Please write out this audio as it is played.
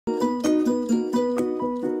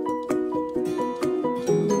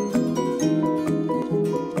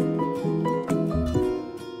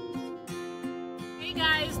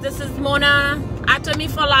Mona, Atomy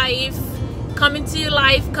for Life, coming to you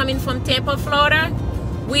live, coming from Tampa, Florida.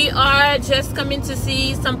 We are just coming to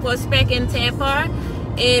see some prospect in Tampa,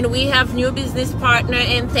 and we have new business partner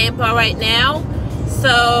in Tampa right now.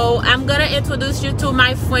 So I'm gonna introduce you to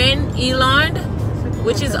my friend Elon,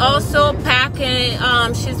 which is also packing.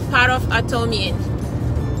 She's part of Atomy.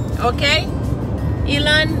 Okay,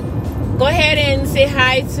 Elon, go ahead and say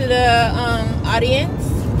hi to the audience.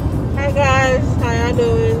 Hi guys, how y'all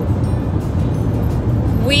doing?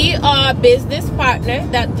 We are business partner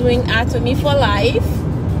that doing Atomy for Life.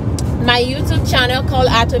 My YouTube channel called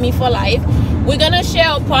Atomy for Life. We're gonna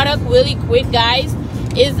share a product really quick, guys.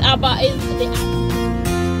 Is the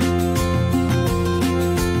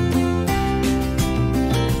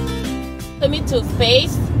Atomy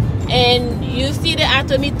toothpaste, and you see the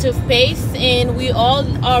Atomy toothpaste, and we all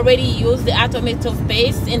already use the Atomy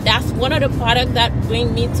toothpaste, and that's one of the products that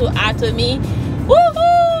bring me to Atomy. Woohoo!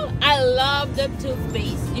 I love the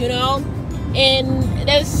toothpaste, you know, and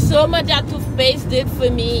there's so much that toothpaste did for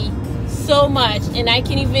me, so much, and I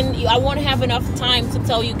won't have enough time to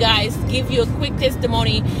tell you guys, give you a quick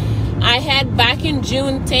testimony. I had back in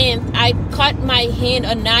June 10th, I cut my hand,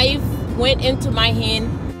 a knife went into my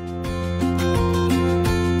hand.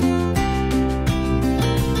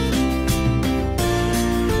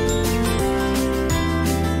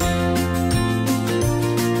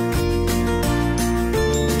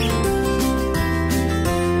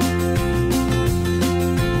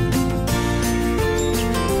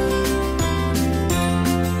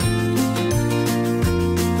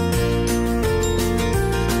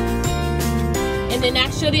 And then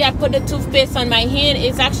actually I put the toothpaste on my hand.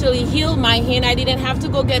 It's actually healed my hand. I didn't have to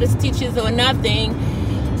go get stitches or nothing.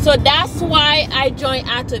 So that's why I joined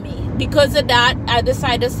Atomy. Because of that, I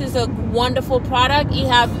decided this is a wonderful product. It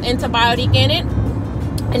have antibiotic in it.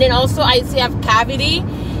 And then also I see I have cavity.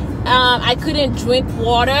 I couldn't drink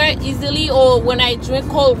water easily, or when I drink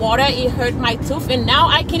cold water, it hurt my tooth. And now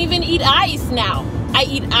I can even eat ice now. I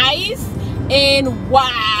eat ice, and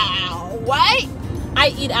wow, right?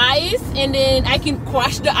 I eat ice, and then I can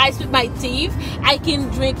crush the ice with my teeth. I can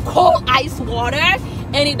drink cold ice water,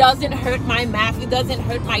 and it doesn't hurt my mouth. It doesn't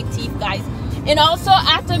hurt my teeth, guys. And also,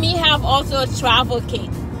 Atomy have also a travel kit.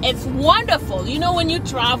 It's wonderful. You know, when you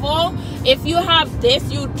travel, if you have this,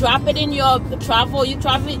 you drop it in your travel. You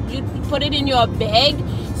put it in your bag.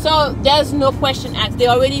 So there's no question asked. They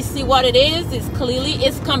already see what it is. It's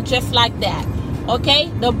come just like that. Okay,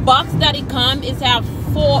 the box that it comes is have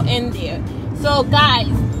 4 in there. So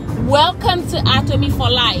guys, welcome to Atomy for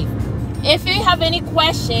Life. If you have any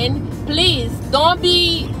question, please don't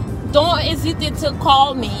hesitate to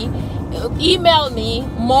call me, email me,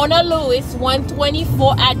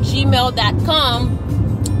 monalewis124@gmail.com.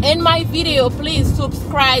 In my video, please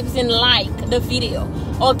subscribe and like the video.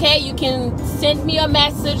 Okay, you can send me a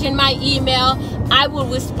message in my email. I will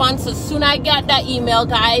respond as soon as I got that email,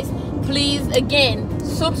 guys. Please, again,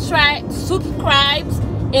 subscribe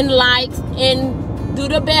and likes and do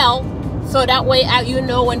the bell, so that way you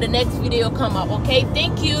know when the next video come up. Okay,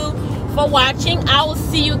 thank you for watching. I will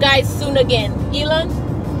see you guys soon again. Elon?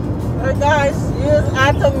 Hey guys, use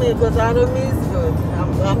Atomy because Atomy is good.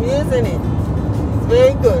 I'm using it. It's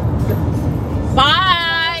very good.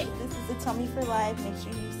 Bye. This is Atomy for Life. Make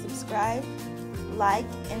sure you subscribe, like,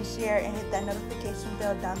 and share, and hit that notification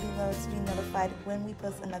bell down below to be notified when we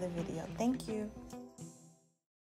post another video. Thank you.